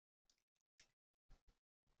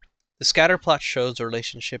The scatter plot shows a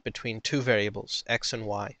relationship between two variables, x and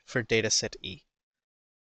y, for dataset E.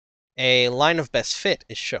 A line of best fit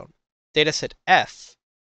is shown. Dataset F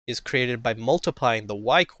is created by multiplying the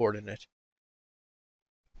y-coordinate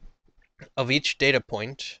of each data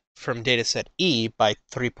point from dataset E by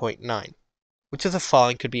 3.9. Which of the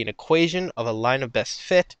following could be an equation of a line of best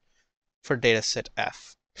fit for dataset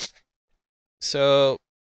F? So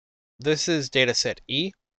this is dataset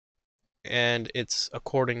E, and its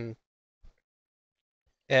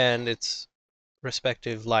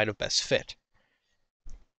respective line of best fit.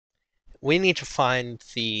 We need to find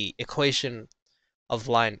the equation of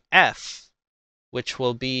line F, which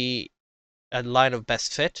will be a line of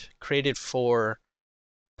best fit created for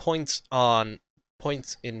points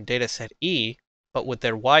in dataset E, but with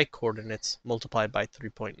their y-coordinates multiplied by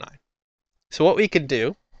 3.9. So what we can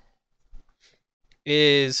do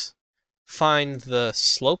is find the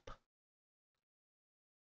slope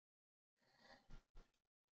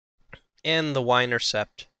and the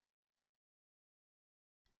y-intercept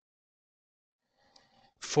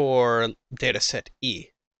for dataset E.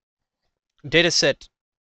 Dataset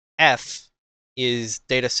F is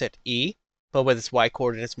dataset E, but with its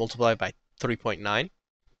y-coordinates multiplied by 3.9.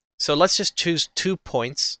 So let's just choose 2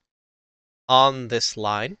 points on this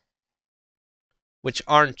line, which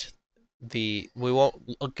aren't we won't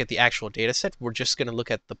look at the actual dataset, we're just going to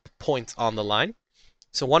look at the points on the line.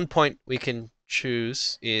 So one point we can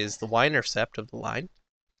choose is the y-intercept of the line,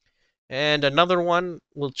 and another one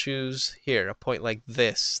we'll choose here, a point like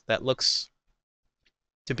this that looks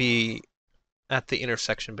to be at the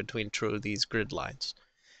intersection between two of these grid lines.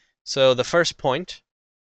 So the first point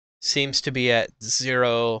seems to be at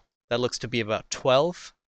 0, that looks to be about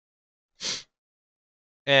 12.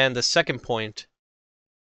 And the second point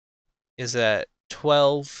is at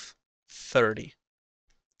 12:30.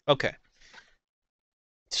 Okay.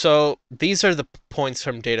 So these are the points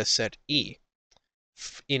from dataset E.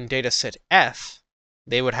 In dataset F,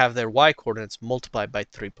 they would have their y-coordinates multiplied by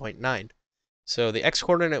 3.9. So the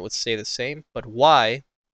x-coordinate would stay the same, but y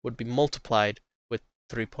would be multiplied with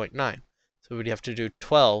 3.9. So we'd have to do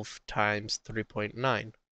 12 times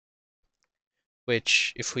 3.9,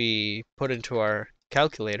 which if we put into our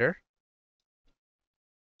calculator,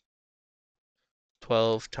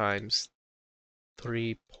 12 times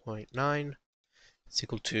 3.9 is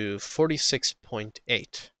equal to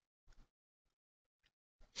 46.8.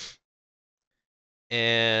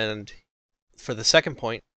 And for the second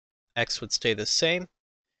point, x would stay the same,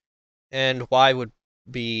 and y would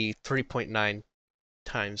be 3.9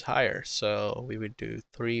 times higher. So we would do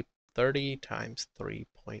 330 times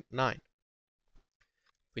 3.9.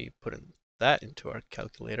 We put that into our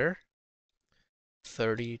calculator.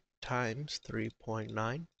 30 times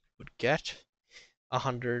 3.9 would get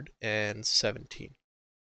 117.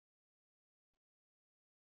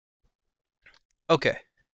 Okay.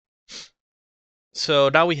 So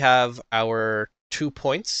now we have our 2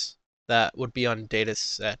 points that would be on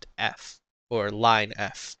dataset F, or line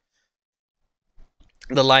F,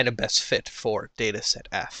 the line of best fit for dataset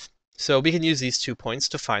F. So we can use these 2 points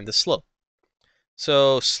to find the slope.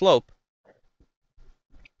 So slope,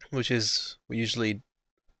 which is, we usually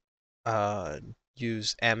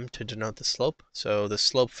use m to denote the slope. So the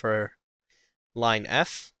slope for line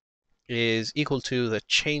F is equal to the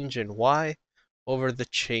change in y over the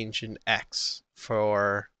change in x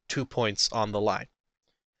for 2 points on the line.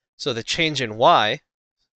 So the change in y,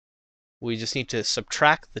 we just need to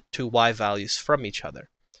subtract the 2 y values from each other.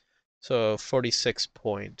 So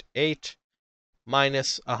 46.8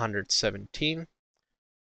 minus 117.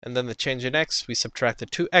 And then the change in x, we subtract the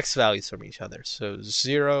 2 x values from each other. So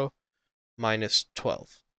 0 minus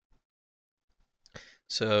 12.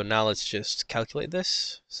 So now let's just calculate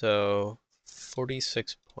this. So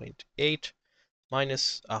 46.8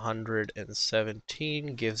 minus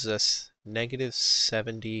 117 gives us negative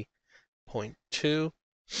 70.2.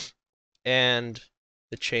 And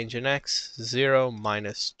the change in x, 0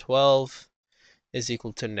 minus 12, is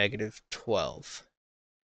equal to negative 12.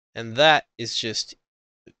 And that is just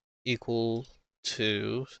equal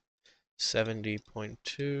to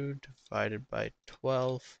 70.2 divided by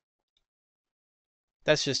 12.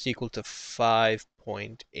 That's just equal to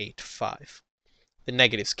 5.85. The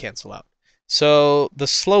negatives cancel out. So the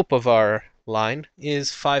slope of our line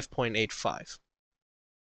is 5.85.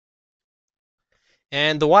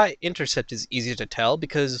 And the y-intercept is easy to tell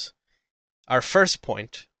because our first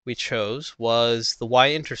point we chose was the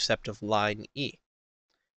y-intercept of line E.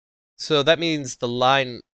 So that means the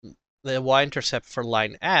y-intercept for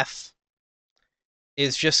line F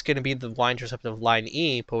is just going to be the y-intercept of line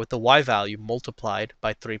E, but with the y value multiplied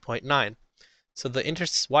by 3.9. So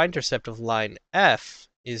the y-intercept of line F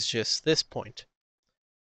is just this point.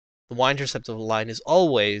 The y-intercept of a line is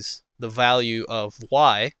always the value of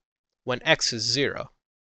y when x is 0.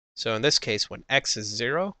 So in this case, when x is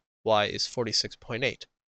 0, y is 46.8.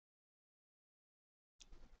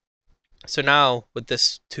 So now, with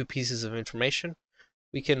this two pieces of information,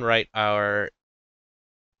 we can write our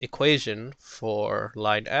equation for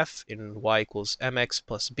line F in y equals mx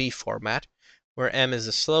plus b format, where m is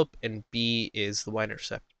the slope and b is the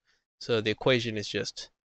y-intercept. So the equation is just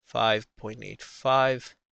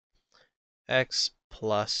 5.85 x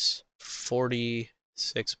plus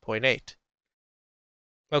 46.8.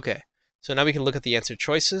 Okay, so now we can look at the answer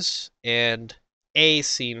choices, and A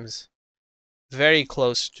seems very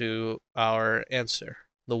close to our answer.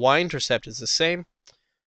 The y-intercept is the same,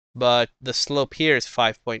 but the slope here is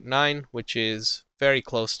 5.9, which is very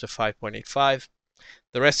close to 5.85.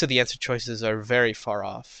 The rest of the answer choices are very far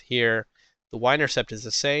off. Here, the y-intercept is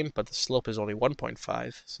the same, but the slope is only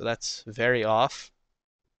 1.5, so that's very off.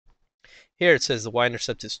 Here it says the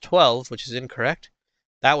y-intercept is 12, which is incorrect.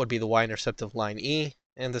 That would be the y-intercept of line E,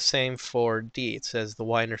 and the same for D. It says the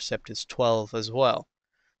y-intercept is 12 as well.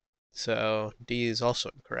 So D is also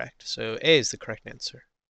incorrect. So A is the correct answer.